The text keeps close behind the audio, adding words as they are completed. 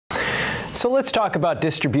So let's talk about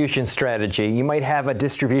distribution strategy. You might have a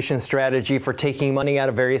distribution strategy for taking money out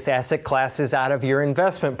of various asset classes out of your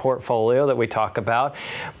investment portfolio that we talk about.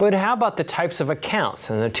 But how about the types of accounts?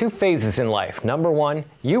 And the two phases in life. Number one,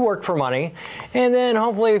 you work for money, and then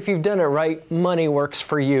hopefully if you've done it right, money works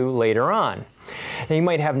for you later on. Now, you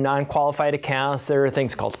might have non-qualified accounts. There are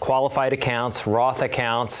things called qualified accounts, Roth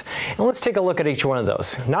accounts. And let's take a look at each one of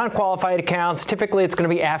those. Non-qualified accounts, typically it's going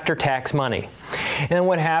to be after-tax money. And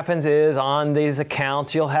what happens is on these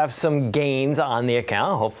accounts, you'll have some gains on the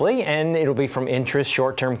account, hopefully, and it'll be from interest,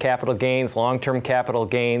 short-term capital gains, long-term capital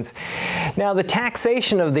gains. Now, the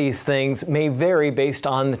taxation of these things may vary based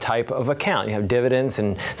on the type of account. You have dividends,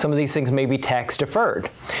 and some of these things may be tax-deferred.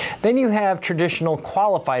 Then you have traditional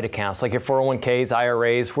qualified accounts, like your 401ks,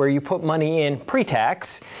 IRAs, where you put money in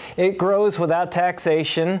pre-tax. It grows without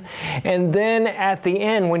taxation, and then at the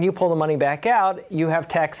end, when you pull the money back out, you have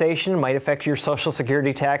taxation. It might affect your Social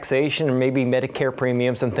Security taxation or maybe Medicare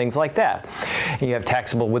premiums and things like that. You have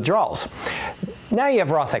taxable withdrawals. Now you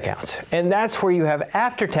have Roth accounts, and that's where you have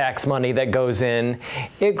after-tax money that goes in.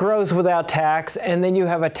 It grows without tax, and then you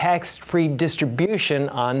have a tax-free distribution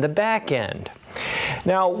on the back end.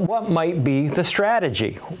 Now, what might be the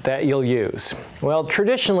strategy that you'll use? Well,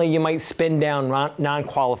 traditionally, you might spin down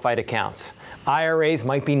non-qualified accounts. IRAs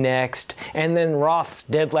might be next, and then Roths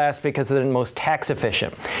dead last because they're the most tax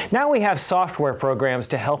efficient. Now we have software programs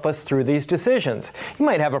to help us through these decisions. You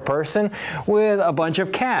might have a person with a bunch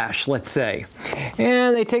of cash, let's say,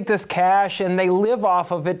 and they take this cash and they live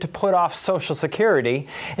off of it to put off Social Security,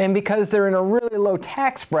 and because they're in a really low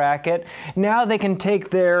tax bracket, now they can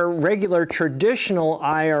take their regular traditional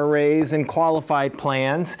IRAs and qualified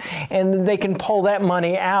plans, and they can pull that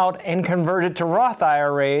money out and convert it to Roth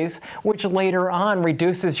IRAs, which later on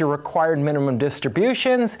reduces your required minimum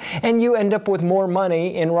distributions, and you end up with more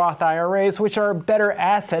money in Roth IRAs, which are a better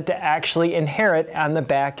asset to actually inherit on the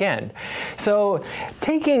back end. So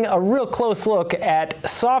taking a real close look at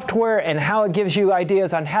software and how it gives you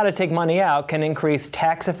ideas on how to take money out can increase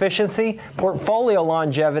tax efficiency, portfolio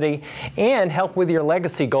longevity, and help with your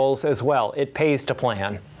legacy goals as well. It pays to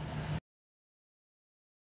plan.